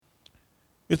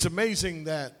It's amazing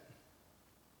that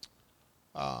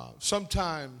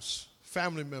sometimes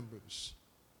family members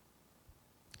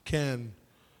can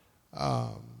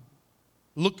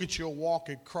look at your walk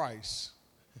in Christ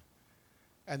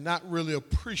and not really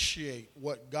appreciate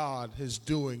what God is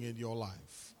doing in your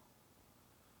life.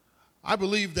 I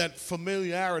believe that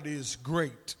familiarity is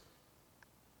great,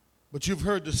 but you've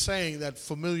heard the saying that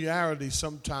familiarity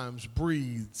sometimes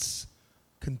breeds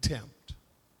contempt.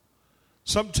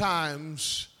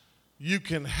 Sometimes you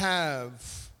can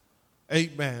have,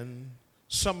 amen,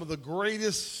 some of the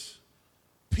greatest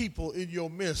people in your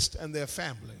midst and their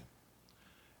family,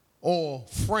 or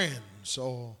friends,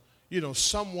 or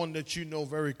someone that you know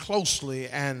very closely,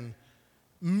 and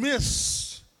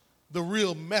miss the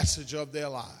real message of their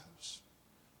lives.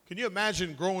 Can you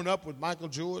imagine growing up with Michael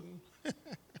Jordan?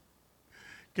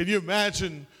 Can you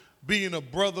imagine being a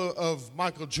brother of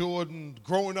Michael Jordan,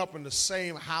 growing up in the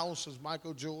same house as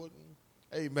Michael Jordan?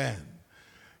 Amen.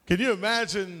 Can you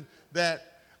imagine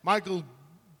that Michael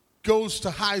goes to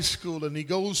high school and he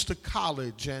goes to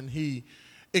college and he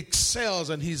excels,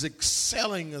 and he's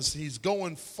excelling as he's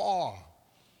going far,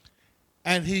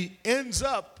 and he ends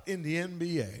up in the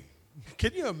NBA?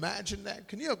 Can you imagine that?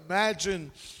 Can you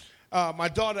imagine? My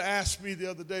daughter asked me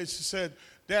the other day, she said,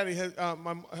 Daddy, I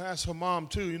asked her mom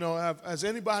too, has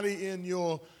anybody in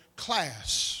your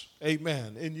class,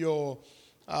 amen, in your,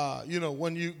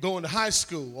 when you go into high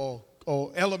school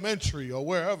or elementary or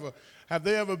wherever, have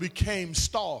they ever became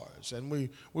stars? And we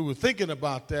were thinking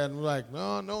about that, and we're like,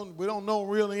 no, we don't know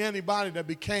really anybody that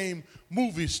became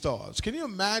movie stars. Can you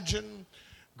imagine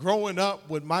growing up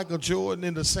with Michael Jordan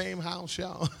in the same house,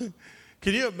 y'all?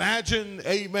 Can you imagine,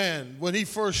 amen, when he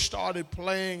first started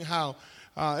playing, how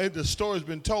the story's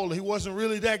been told he wasn't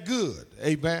really that good,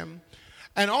 amen?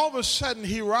 And all of a sudden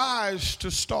he rises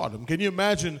to stardom. Can you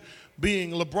imagine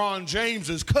being LeBron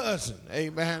James's cousin,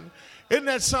 amen? Isn't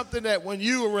that something that when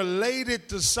you are related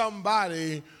to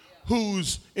somebody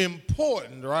who's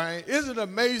important, right? Isn't it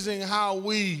amazing how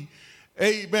we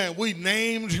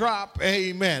name drop,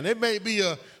 amen? It may be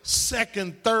a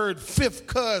second, third, fifth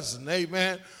cousin,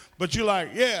 amen? But you're like,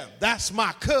 yeah, that's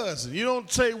my cousin. You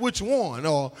don't say which one,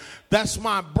 or that's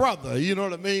my brother, you know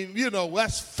what I mean?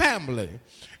 That's family.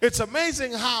 It's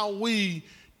amazing how we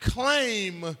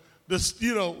claim this,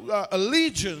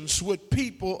 allegiance with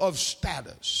people of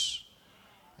status.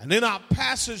 And in our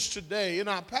passage today,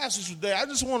 I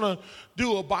just want to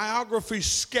do a biography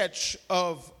sketch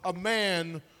of a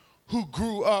man who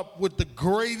grew up with the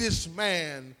greatest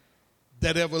man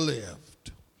that ever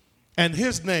lived. And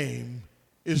his name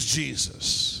is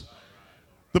Jesus.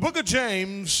 The book of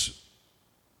James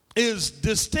is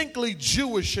distinctly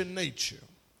Jewish in nature.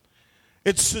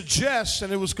 It suggests,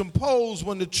 and it was composed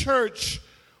when the church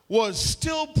was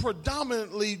still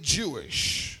predominantly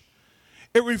Jewish.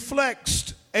 It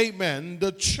reflects, amen,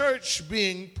 the church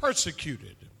being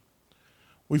persecuted.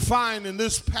 We find in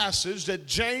this passage that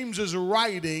James is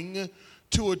writing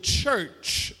to a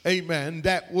church, amen,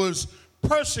 that was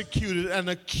persecuted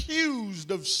and accused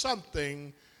of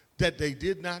something that they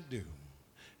did not do.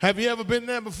 Have you ever been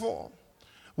there before?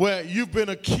 Where you've been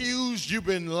accused, you've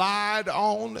been lied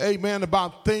on, amen,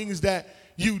 about things that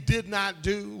you did not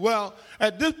do? Well,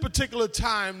 at this particular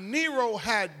time, Nero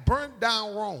had burnt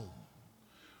down Rome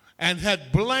and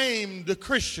had blamed the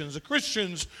Christians. The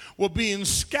Christians were being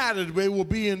scattered. They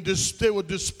were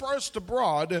dispersed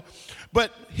abroad.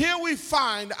 But here we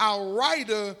find our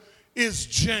writer is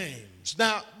James.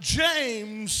 Now,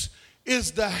 James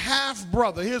is the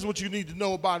half-brother. Here's what you need to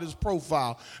know about his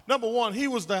profile. Number one, he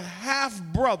was the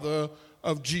half-brother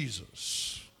of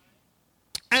Jesus.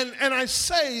 And I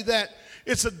say that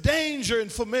it's a danger in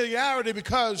familiarity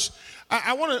because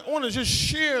I want to just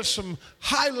share some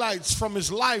highlights from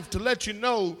his life to let you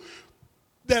know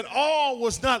that all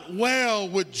was not well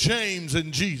with James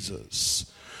and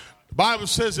Jesus. The Bible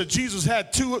says that Jesus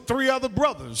had 2 or 3 other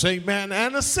brothers, amen,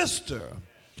 and a sister.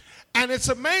 And it's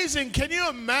amazing. Can you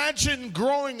imagine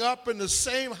growing up in the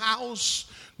same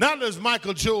house? Not as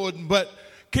Michael Jordan, but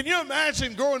can you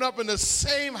imagine growing up in the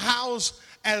same house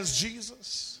as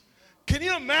Jesus? Can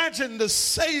you imagine the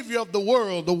Savior of the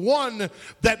world, the one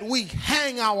that we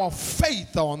hang our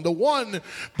faith on, the one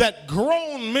that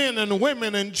grown men and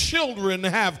women and children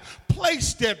have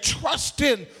placed their trust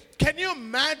in? Can you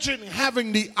imagine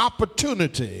having the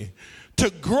opportunity to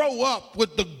grow up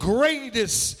with the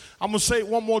greatest? I'm going to say it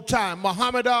one more time.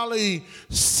 Muhammad Ali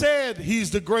said he's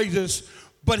the greatest,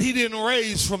 but he didn't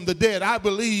raise from the dead. I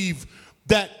believe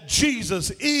that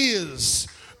Jesus is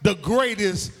the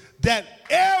greatest that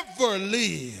ever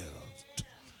lived.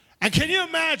 And can you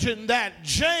imagine that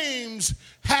James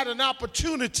had an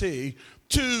opportunity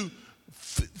to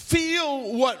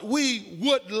feel what we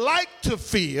would like to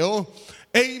feel,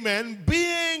 amen,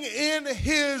 being in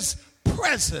his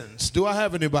presence. Do I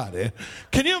have anybody?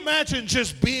 Can you imagine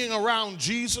just being around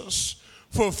Jesus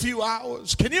for a few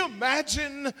hours? Can you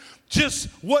imagine just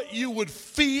what you would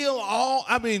feel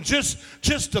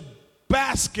just to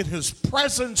bask in his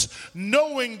presence,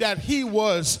 knowing that he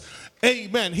was,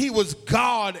 amen, he was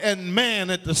God and man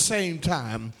at the same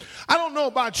time. I don't know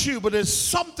about you, but there's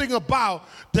something about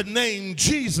the name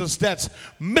Jesus that's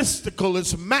mystical,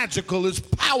 it's magical, it's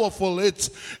powerful, it's,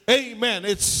 amen,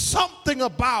 it's something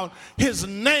about his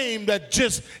name that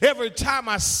just every time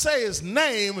I say his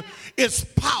name, it's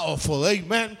powerful,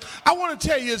 amen. I want to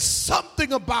tell you, it's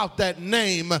something about that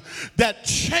name that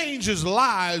changes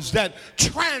lives, that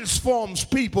transforms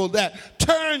people, that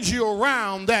turns you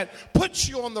around, that puts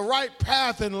you on the right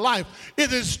path in life.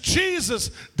 It is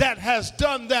Jesus that has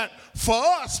done that for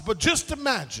us. But just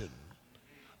imagine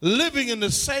living in the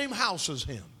same house as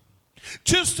him.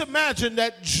 Just imagine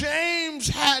that James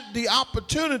had the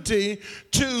opportunity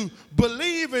to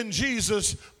believe in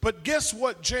Jesus, but guess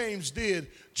what James did?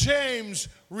 James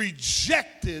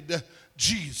rejected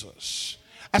Jesus.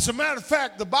 As a matter of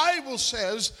fact, the Bible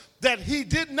says that he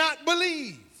did not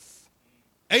believe.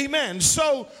 Amen.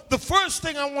 So the first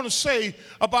thing I want to say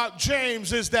about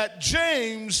James is that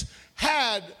James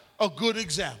had a good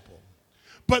example.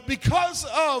 But because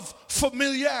of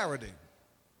familiarity,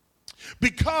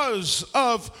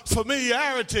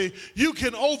 you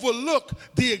can overlook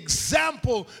the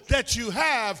example that you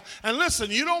have. And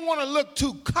listen, you don't want to look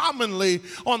too commonly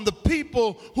on the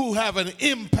people who have an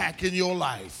impact in your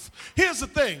life. Here's the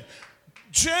thing.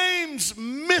 James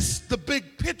missed the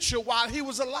big picture while he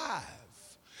was alive.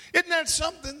 Isn't that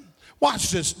something?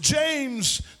 Watch this.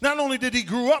 James, not only did he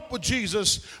grow up with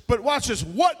Jesus, but watch this.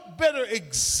 What better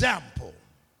example?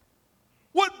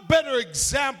 What better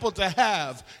example to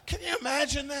have? Can you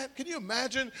imagine that? Can you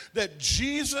imagine that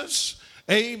Jesus,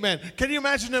 amen. Can you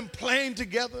imagine them playing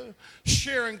together,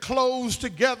 sharing clothes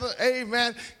together?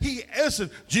 Amen. Listen,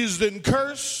 Jesus didn't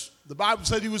curse. The Bible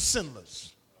said he was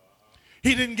sinless.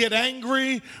 He didn't get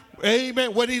angry.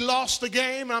 Amen. When he lost the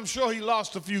game, I'm sure he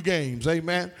lost a few games.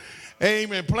 Amen.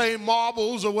 Amen. Playing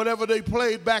marbles or whatever they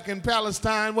played back in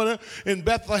Palestine, in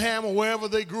Bethlehem or wherever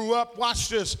they grew up. Watch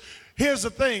this. Here's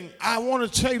the thing. I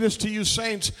want to say this to you,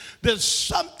 saints. There's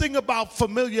something about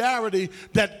familiarity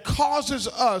that causes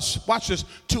us, watch this,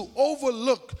 to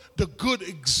overlook the good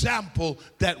example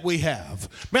that we have.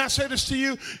 May I say this to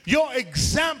you? Your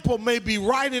example may be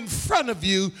right in front of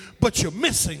you, but you're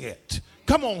missing it.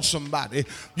 Come on, somebody.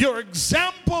 Your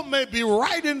example may be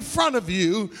right in front of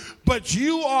you, but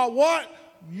you are what?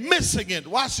 Missing it.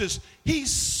 Watch this. He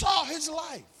saw his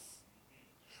life.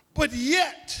 But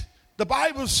yet, the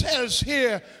Bible says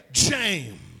here,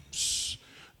 James,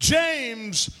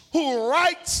 who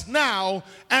writes now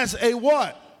as a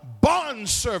what?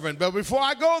 Bondservant. But before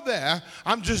I go there,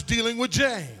 I'm just dealing with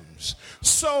James.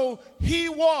 So he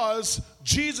was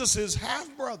Jesus'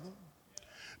 half-brother.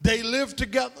 They lived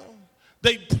together.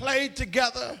 They played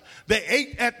together. They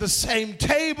ate at the same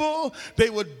table. They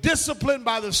were disciplined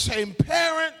by the same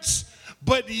parents.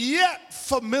 But yet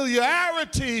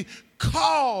familiarity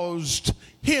caused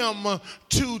him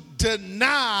to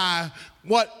deny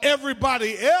what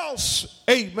everybody else,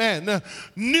 amen,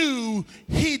 knew.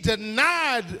 He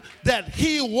denied that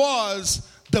he was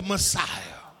the Messiah.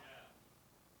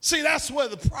 See, that's where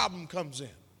the problem comes in.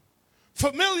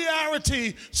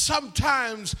 Familiarity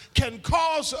sometimes can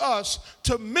cause us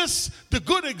to miss the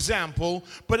good example,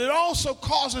 but it also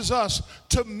causes us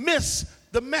to miss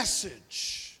the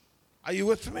message. Are you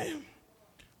with me?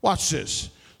 Watch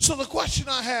this. So the question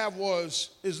I have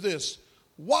is this.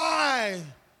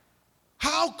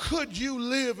 How could you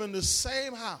live in the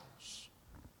same house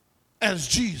as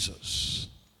Jesus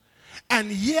and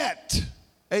yet,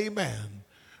 amen,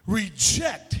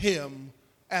 reject him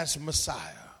as Messiah?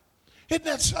 Isn't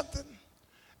that something?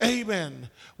 Amen.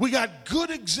 We got good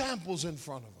examples in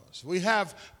front of us. We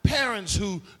have parents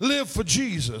who live for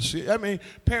Jesus. I mean,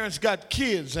 parents got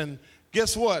kids, and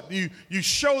guess what? You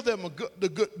show them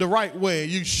the right way.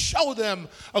 You show them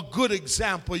a good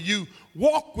example. You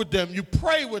walk with them. You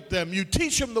pray with them. You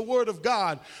teach them the word of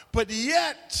God. But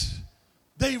yet,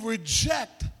 they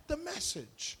reject the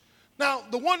message. Now,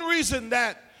 the one reason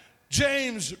that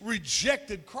James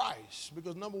rejected Christ,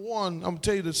 because number one, I'm going to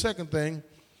tell you the second thing.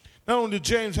 Not only did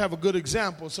James have a good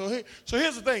example. So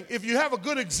here's the thing. If you have a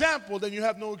good example, then you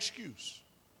have no excuse.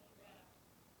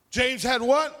 James had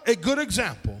what? A good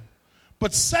example.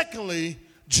 But secondly,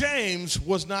 James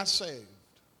was not saved.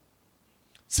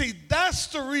 See, that's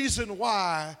the reason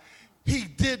why he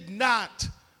did not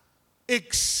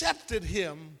accepted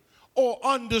him or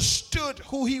understood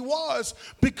who he was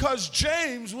because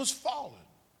James was fallen.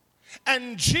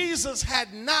 And Jesus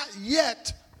had not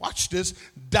yet, watch this,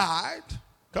 died,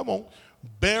 come on,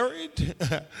 buried,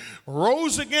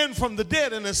 rose again from the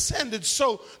dead and ascended.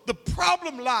 So the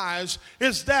problem lies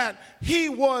is that he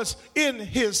was in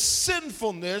his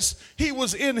sinfulness, he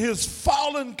was in his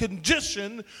fallen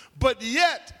condition, but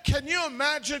yet, can you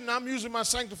imagine, I'm using my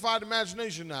sanctified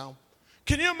imagination now,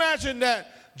 can you imagine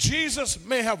that Jesus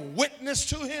may have witnessed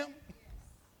to him?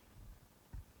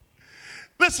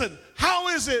 Listen, how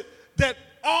is it that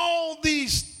all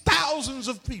these thousands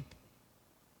of people,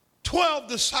 12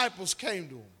 disciples came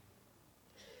to him?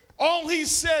 All he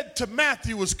said to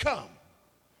Matthew was come.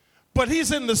 But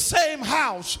he's in the same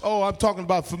house. Oh, I'm talking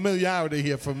about familiarity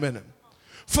here for a minute.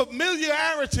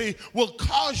 Familiarity will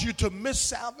cause you to miss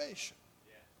salvation.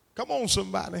 Come on,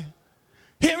 somebody.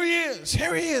 Here he is.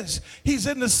 Here he is. He's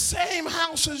in the same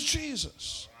house as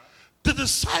Jesus. The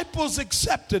disciples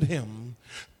accepted him.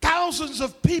 Thousands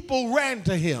of people ran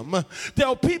to him. There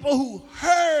were people who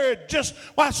heard, just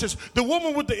watch this. The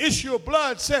woman with the issue of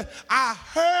blood said, I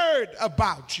heard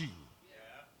about you.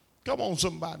 Come on,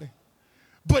 somebody.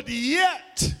 But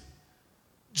yet,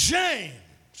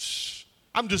 James,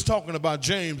 I'm just talking about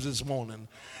James this morning.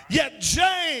 Yet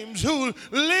James, who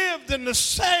lived in the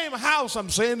same house, I'm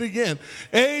saying it again,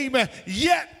 amen,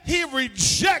 yet he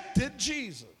rejected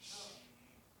Jesus.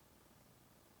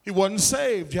 He wasn't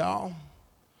saved, y'all.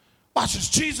 Watch this.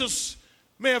 Jesus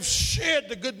may have shared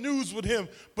the good news with him,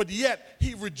 but yet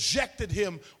he rejected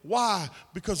him. Why?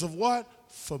 Because of what?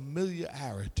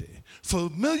 Familiarity.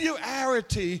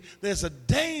 Familiarity, there's a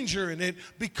danger in it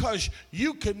because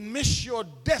you can miss your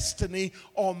destiny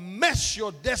or mess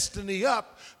your destiny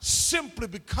up simply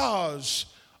because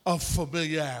of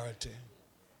familiarity.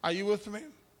 Are you with me?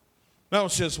 Now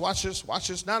it's just, watch this, watch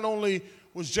this. Not only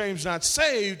was James not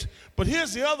saved, but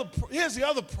here's the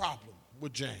other problem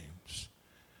with James.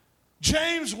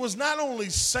 James was not only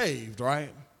saved,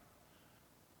 right?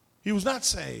 He was not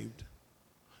saved.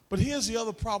 But here's the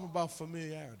other problem about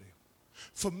familiarity.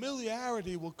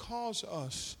 Familiarity will cause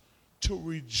us to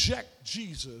reject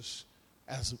Jesus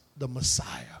as the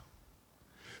Messiah.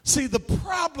 See, the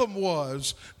problem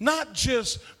was not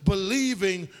just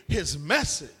believing his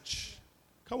message.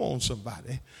 Come on,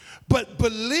 somebody. But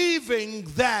believing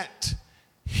that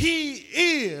he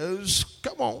is,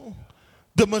 come on,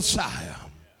 the Messiah.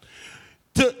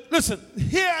 Listen,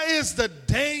 here is the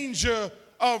danger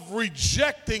of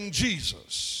rejecting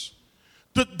Jesus.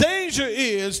 The danger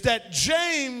is that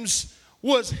James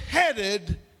was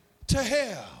headed to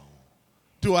hell.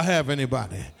 Do I have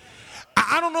anybody?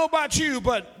 I don't know about you,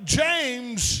 but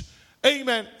James,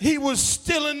 amen, he was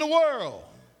still in the world.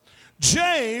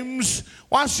 James,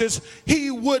 watch this,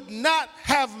 he would not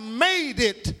have made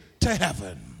it to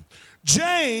heaven.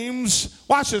 James,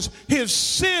 watch this, his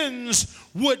sins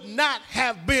would not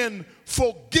have been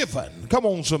forgiven. Come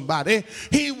on, somebody.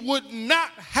 He would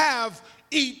not have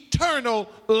eternal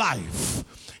life.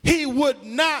 He would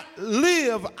not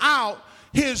live out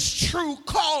his true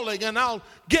calling. And I'll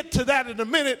get to that in a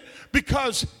minute,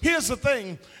 because here's the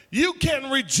thing. You can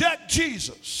reject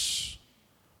Jesus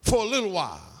for a little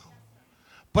while.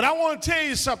 But I want to tell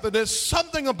you something. There's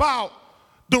something about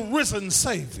the risen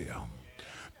Savior.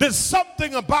 There's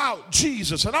something about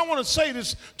Jesus. And I want to say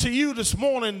this to you this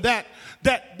morning that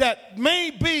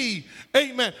maybe,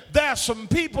 amen, there are some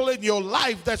people in your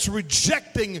life that's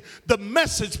rejecting the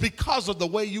message because of the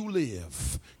way you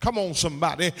live. Come on,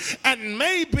 somebody. And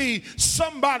maybe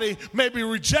somebody may be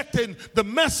rejecting the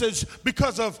message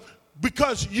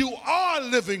because you are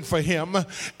living for him.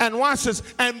 And watch this.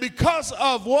 And because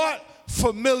of what?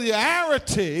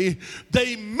 Familiarity,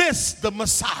 they miss the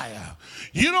Messiah.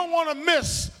 You don't want to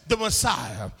miss the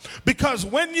Messiah, because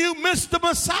when you miss the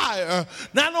Messiah,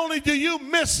 not only do you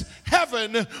miss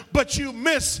heaven, but you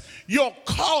miss your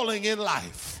calling in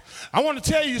life. I want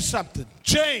to tell you something.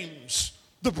 James,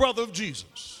 the brother of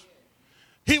Jesus,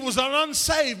 he was an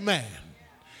unsaved man.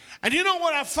 And you know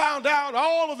what I found out?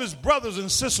 All of his brothers and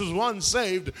sisters were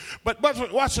unsaved. But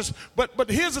watch this. But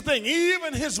here's the thing.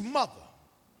 Even his mother.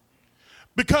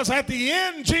 Because at the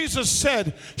end, Jesus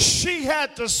said she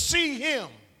had to see him,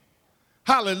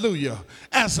 hallelujah,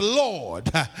 as Lord.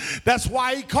 That's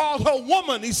why he called her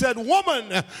woman. He said,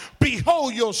 woman,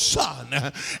 behold your son.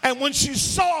 And when she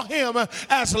saw him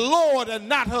as Lord and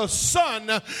not her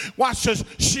son, watch this,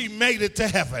 she made it to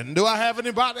heaven. Do I have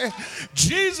anybody?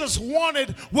 Jesus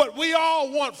wanted what we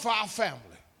all want for our family.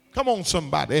 Come on,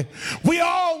 somebody. We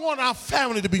all want our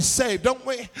family to be saved, don't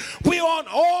we? We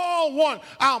all want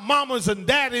our mamas and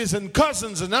daddies and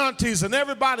cousins and aunties and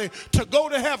everybody to go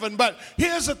to heaven. But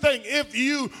here's the thing. If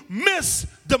you miss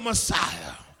the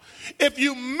Messiah, if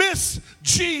you miss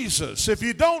Jesus, if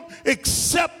you don't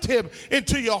accept him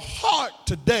into your heart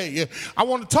today, I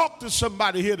want to talk to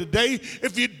somebody here today.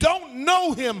 If you don't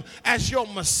know him as your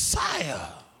Messiah,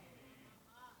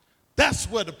 that's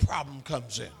where the problem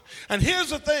comes in. And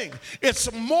here's the thing.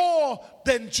 It's more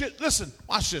than, listen,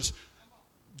 watch this.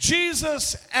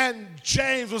 Jesus and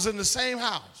James was in the same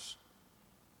house.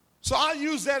 So I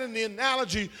use that in the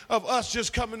analogy of us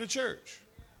just coming to church.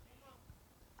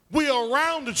 We are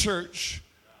around the church.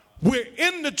 We're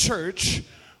in the church.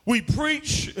 We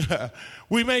preach.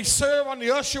 We may serve on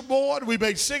the usher board. We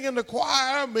may sing in the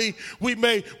choir. We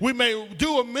may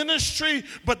do a ministry.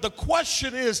 But the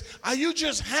question is, are you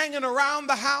just hanging around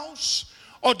the house?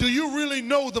 Or do you really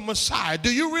know the Messiah?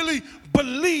 Do you really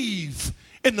believe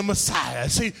in the Messiah?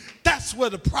 See, that's where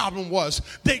the problem was.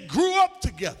 They grew up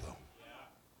together.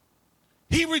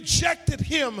 He rejected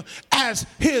him as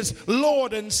his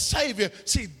Lord and Savior.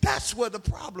 See, that's where the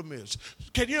problem is.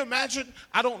 Can you imagine?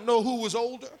 I don't know who was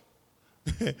older.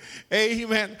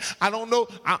 Amen. I don't know.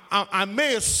 I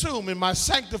may assume in my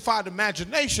sanctified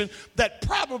imagination that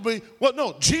probably, well,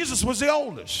 no, Jesus was the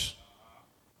oldest.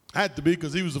 Had to be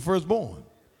because he was the firstborn.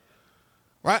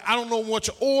 Right? I don't know which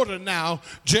order now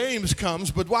James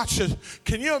comes, but watch this.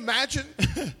 Can you imagine?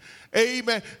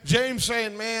 Amen. James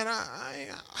saying, man,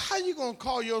 how you going to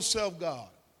call yourself God?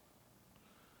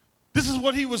 This is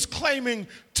what he was claiming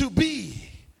to be.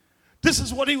 This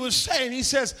is what he was saying. He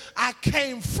says, I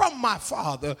came from my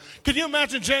father. Can you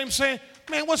imagine James saying,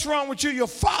 man, what's wrong with you? Your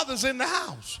father's in the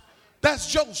house.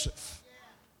 That's Joseph.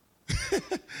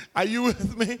 Are you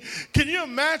with me? Can you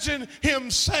imagine him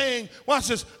saying, watch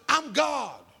this, I'm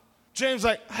God. James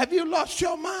like, have you lost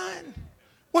your mind?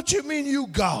 What you mean you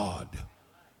God?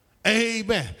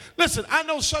 Amen. Listen, I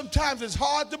know sometimes it's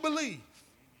hard to believe.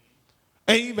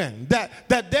 Amen. That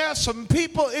there are some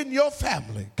people in your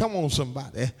family. Come on,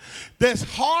 somebody. That's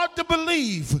hard to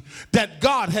believe that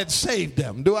God had saved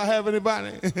them. Do I have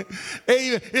anybody?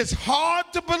 Amen. It's hard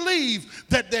to believe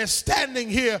that they're standing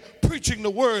here preaching the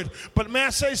word. But may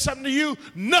I say something to you?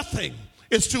 Nothing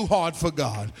is too hard for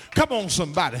God. Come on,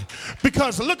 somebody.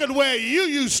 Because look at where you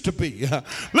used to be.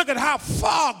 Look at how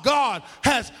far God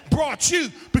has brought you.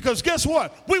 Because guess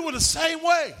what? We were the same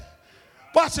way.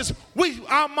 Watch this.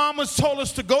 Our mamas told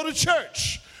us to go to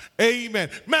church. Amen.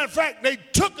 Matter of fact, they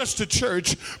took us to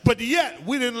church, but yet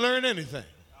we didn't learn anything.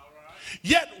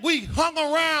 Yet we hung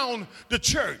around the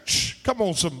church. Come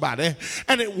on, somebody.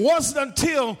 And it wasn't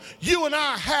until you and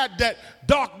I had that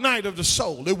dark night of the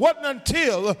soul. It wasn't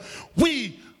until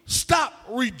we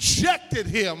rejected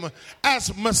him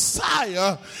as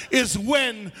Messiah is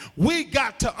when we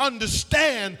got to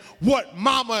understand what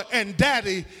mama and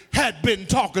daddy had been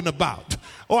talking about.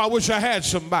 Oh, I wish I had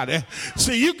somebody.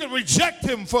 See, you can reject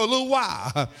him for a little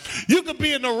while. You could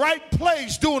be in the right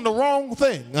place doing the wrong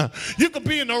thing. You could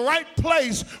be in the right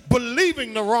place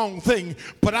believing the wrong thing.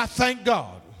 But I thank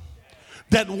God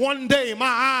that one day my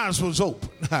eyes was open.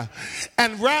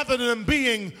 And rather than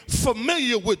being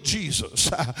familiar with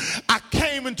Jesus, I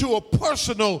came into a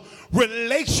personal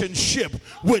relationship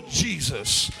with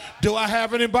Jesus. Do I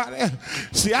have anybody?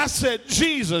 See, I said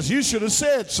Jesus. You should have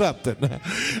said something.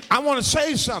 I want to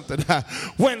say something.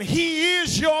 When he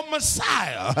is your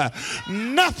Messiah,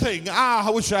 nothing, I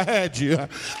wish I had you.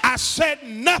 I said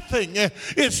nothing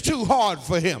is too hard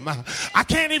for him. I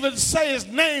can't even say his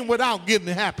name without getting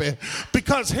happy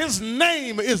because his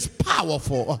name is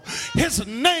powerful. His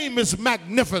name is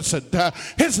magnificent.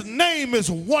 His name is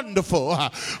wonderful.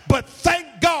 But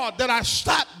thank God that I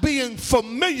stopped being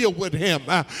familiar with him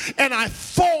and I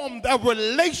formed a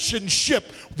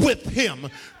relationship with him.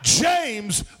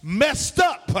 James messed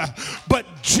up, but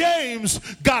James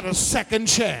got a second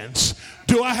chance.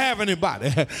 Do I have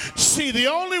anybody? See, the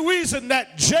only reason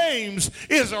that James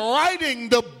is writing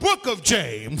the book of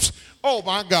James, oh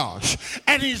my gosh,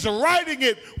 and he's writing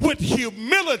it with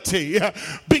humility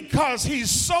because he's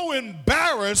so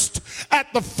embarrassed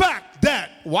at the fact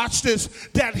that, watch this,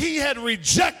 that he had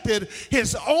rejected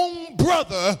his own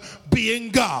brother being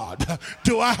God.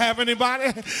 Do I have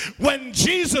anybody? When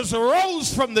Jesus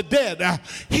rose from the dead,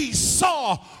 he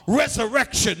saw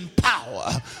resurrection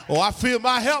power. Oh, I feel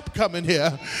my help coming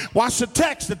here. Watch the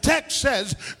text. The text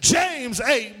says, James,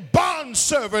 a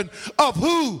bondservant of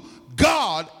who?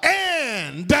 God,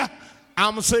 and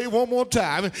I'm going to say it one more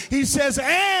time. He says,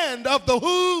 and of the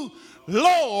who?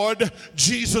 Lord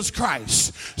Jesus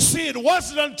Christ. See, it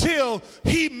wasn't until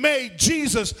he made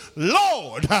Jesus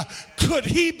Lord could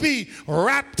he be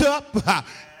wrapped up,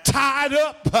 tied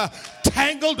up,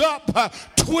 tangled up,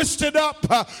 twisted up,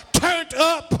 turned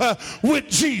up with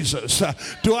Jesus.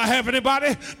 Do I have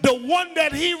anybody? The one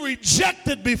that he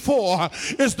rejected before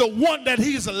is the one that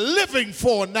he's living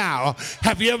for now.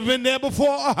 Have you ever been there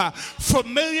before?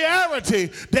 Familiarity,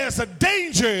 there's a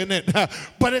danger in it,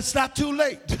 but it's not too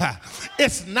late.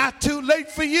 It's not too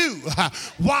late for you.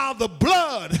 While the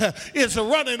blood is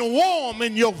running warm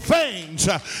in your veins,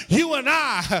 you and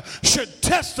I should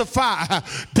testify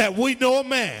that we know a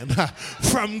man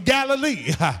from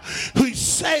Galilee who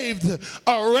saved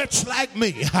a wretch like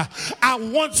me. I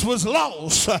once was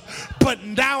lost, but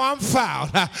now I'm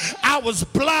found. I was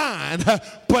blind,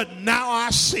 but now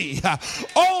I see.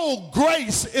 Oh,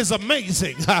 grace is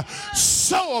amazing.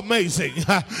 So amazing.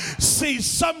 See,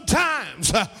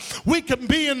 sometimes we can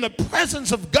be in the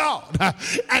presence of God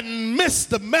and miss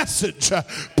the message,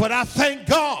 but I thank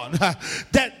God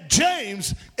that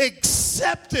James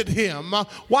accepted him,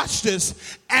 watch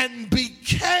this, and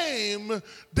became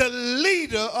the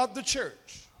leader of the church.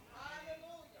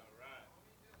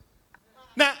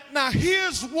 Now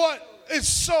here's what is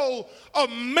so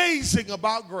amazing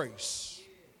about grace.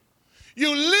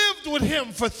 You lived with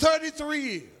him for 33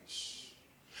 years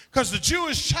because the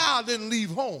Jewish child didn't leave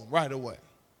home right away.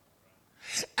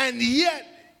 And yet,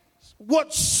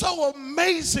 what's so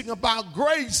amazing about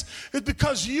grace is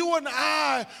because you and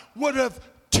I would have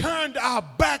turned our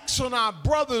backs on our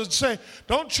brothers and say,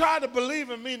 don't try to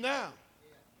believe in me now.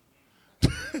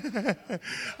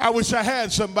 I wish I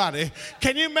had somebody.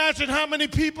 Can you imagine how many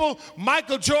people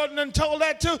Michael Jordan done told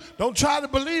that to? Don't try to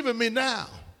believe in me now.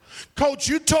 Coach,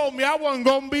 you told me I wasn't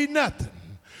going to be nothing.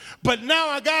 But now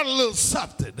I got a little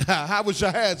something. I wish I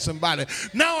had somebody.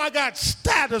 Now I got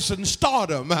status and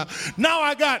stardom. Now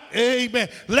I got, amen,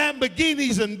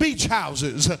 Lamborghinis and beach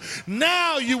houses.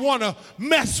 Now you want to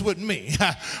mess with me.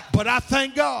 But I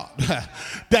thank God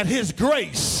that his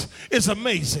grace is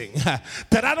amazing.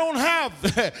 That I don't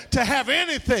have to have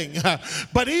anything.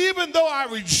 But even though I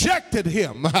rejected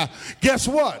him, guess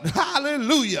what?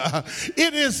 Hallelujah.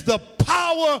 It is the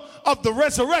power of the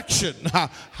resurrection.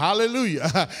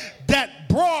 Hallelujah. That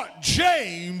brought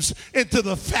James into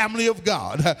the family of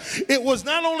God. It was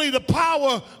not only the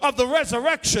power of the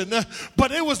resurrection,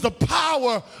 but it was the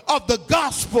power of the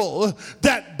gospel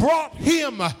that brought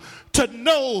him to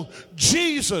know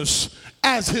Jesus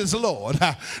as his Lord.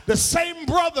 The same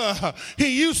brother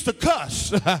he used to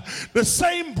cuss, the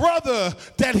same brother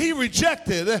that he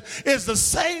rejected is the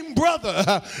same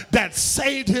brother that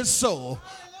saved his soul.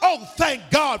 Oh, thank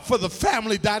God for the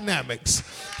family dynamics.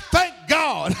 Thank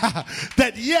God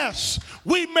that, yes,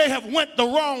 we may have went the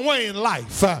wrong way in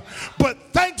life, but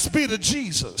thanks be to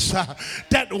Jesus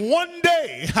that one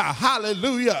day,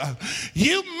 hallelujah,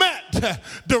 you met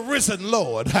the risen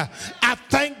Lord. I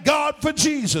thank God for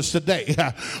Jesus today.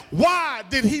 Why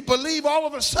did he believe all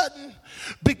of a sudden?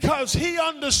 Because he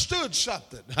understood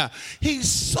something. He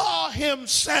saw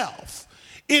himself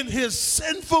in his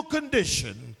sinful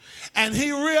condition, and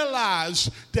he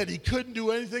realized that he couldn't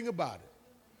do anything about it.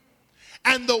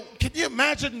 And can you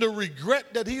imagine the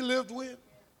regret that he lived with?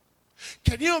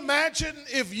 Can you imagine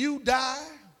if you die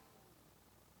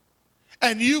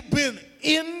and you've been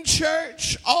in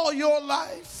church all your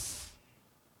life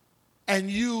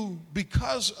and you,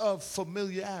 because of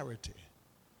familiarity,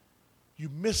 you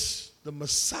miss the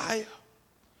Messiah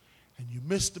and you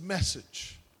miss the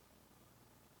message?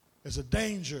 There's a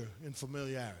danger in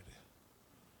familiarity.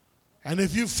 And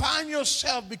if you find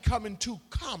yourself becoming too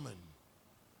common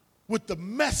with the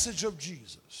message of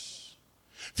Jesus,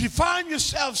 if you find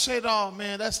yourself saying, oh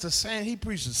man, that's the same, he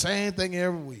preached the same thing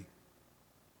every week.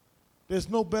 There's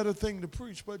no better thing to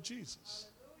preach but Jesus.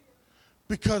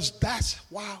 Because that's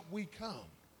why we come.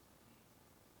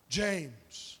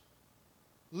 James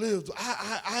lived,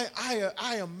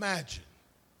 I imagine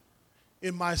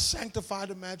in my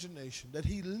sanctified imagination that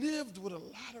he lived with a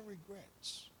lot of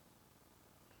regrets.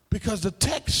 Because the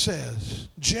text says,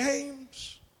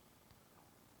 James,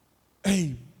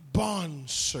 a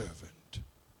bondservant.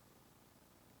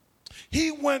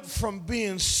 He went from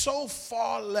being so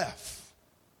far left,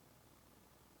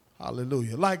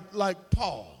 hallelujah, like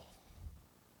Paul.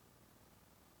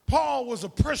 Paul was a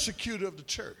persecutor of the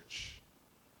church.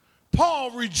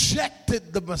 Paul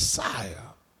rejected the Messiah.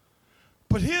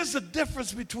 But here's the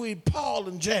difference between Paul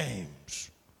and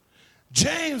James.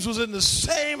 James was in the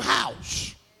same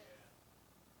house.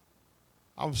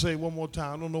 I'll say it one more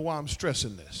time. I don't know why I'm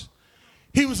stressing this.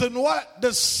 He was in what?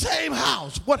 The same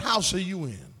house. What house are you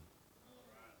in?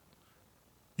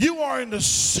 You are in the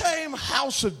same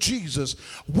house of Jesus.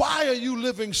 Why are you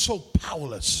living so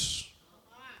powerless?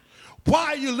 Why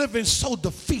are you living so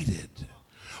defeated?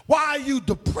 Why are you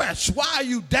depressed? Why are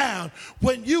you down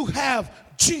when you have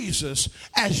Jesus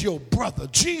as your brother,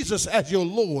 Jesus as your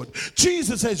Lord,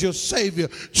 Jesus as your Savior?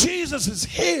 Jesus is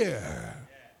here.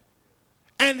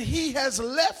 And he has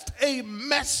left a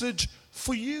message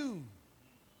for you.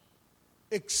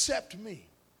 Accept me.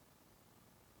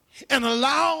 And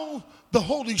allow the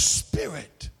Holy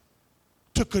Spirit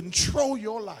to control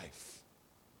your life.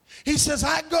 He says,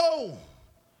 I go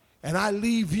and I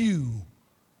leave you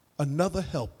another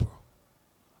helper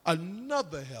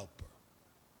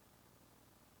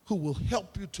who will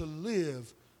help you to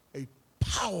live a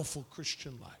powerful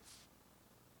Christian life.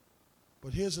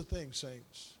 But here's the thing,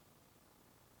 saints.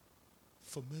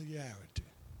 Familiarity.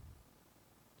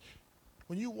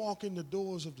 When you walk in the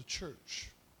doors of the church,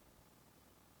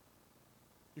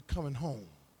 you're coming home.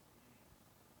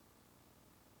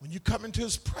 When you come into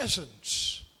his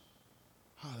presence,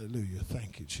 hallelujah,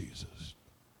 thank you, Jesus.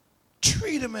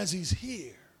 Treat him as he's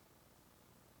here.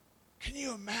 Can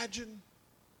you imagine?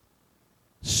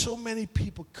 So many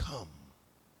people come.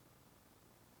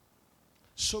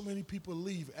 So many people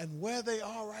leave. And where they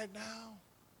are right now,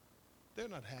 they're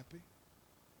not happy.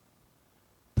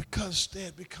 Because they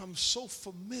had become so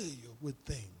familiar with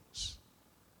things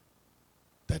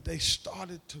that they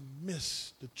started to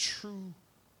miss the true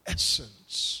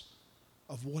essence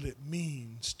of what it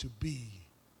means to be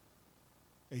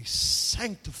a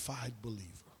sanctified believer.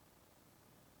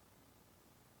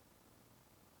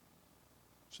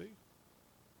 See?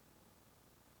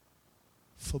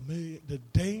 The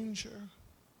danger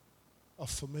of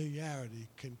familiarity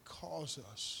can cause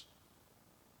us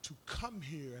to come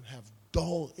here and have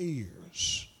dull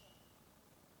ears.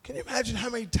 Can you imagine how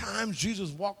many times Jesus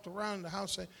walked around the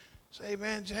house and say,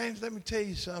 man, James, let me tell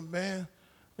you something, man.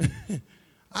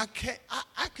 I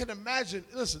can imagine,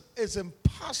 listen, it's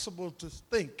impossible to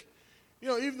think,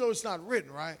 even though it's not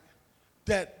written, right,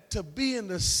 that to be in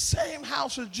the same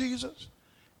house as Jesus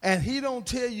and he don't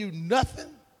tell you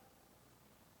nothing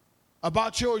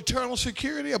about your eternal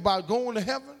security, about going to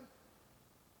heaven.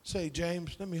 Say,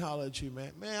 James, let me holler at you,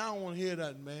 man. Man, I don't want to hear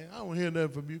that, man. I don't want to hear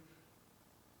nothing from you.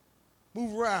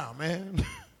 Move around, man.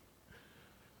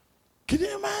 Can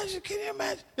you imagine? Can you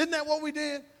imagine? Isn't that what we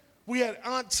did? We had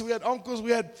aunts, we had uncles,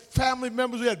 we had family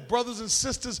members, we had brothers and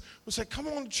sisters who said, come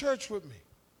on to church with me.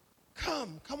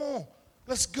 Come on,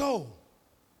 let's go.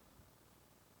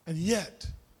 And yet,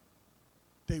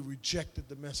 they rejected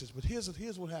the message. But here's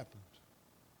what happened.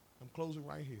 I'm closing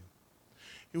right here.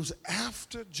 It was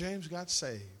after James got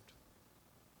saved.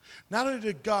 Not only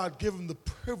did God give him the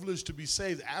privilege to be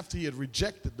saved after he had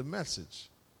rejected the message,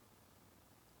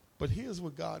 but here's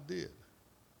what God did.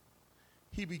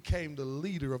 He became the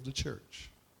leader of the church.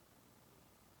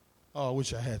 Oh, I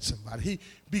wish I had somebody. He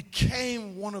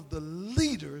became one of the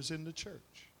leaders in the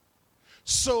church.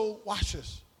 So, watch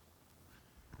this.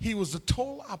 He was the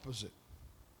total opposite.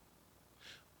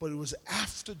 But it was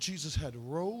after Jesus had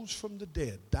rose from the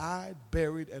dead, died,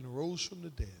 buried, and rose from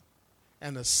the dead,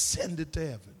 and ascended to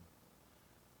heaven.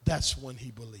 That's when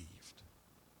he believed.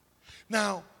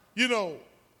 Now,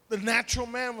 the natural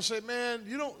man will say, man,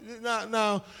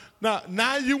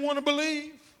 now you want to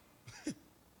believe?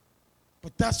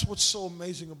 But that's what's so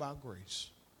amazing about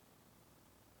grace.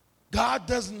 God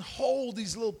doesn't hold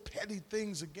these little petty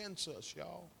things against us,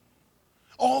 y'all.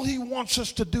 All he wants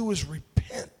us to do is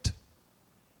repent.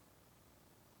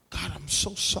 God, I'm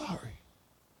so sorry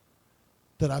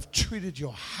that I've treated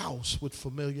your house with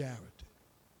familiarity.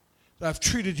 That I've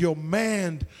treated your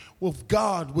man with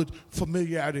God with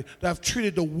familiarity. That I've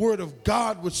treated the word of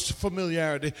God with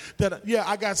familiarity. That,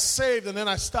 I got saved and then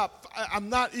I stopped. I'm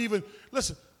not even,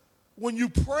 listen, when you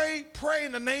pray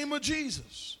in the name of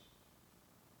Jesus.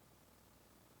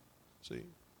 See,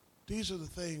 these are the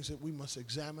things that we must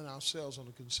examine ourselves on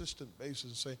a consistent basis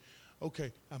and say,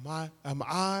 okay, am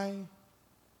I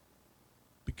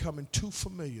becoming too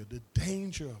familiar, the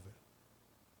danger of it,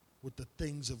 with the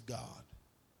things of God?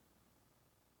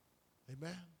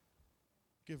 Amen.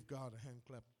 Give God a hand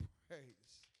clap. Praise.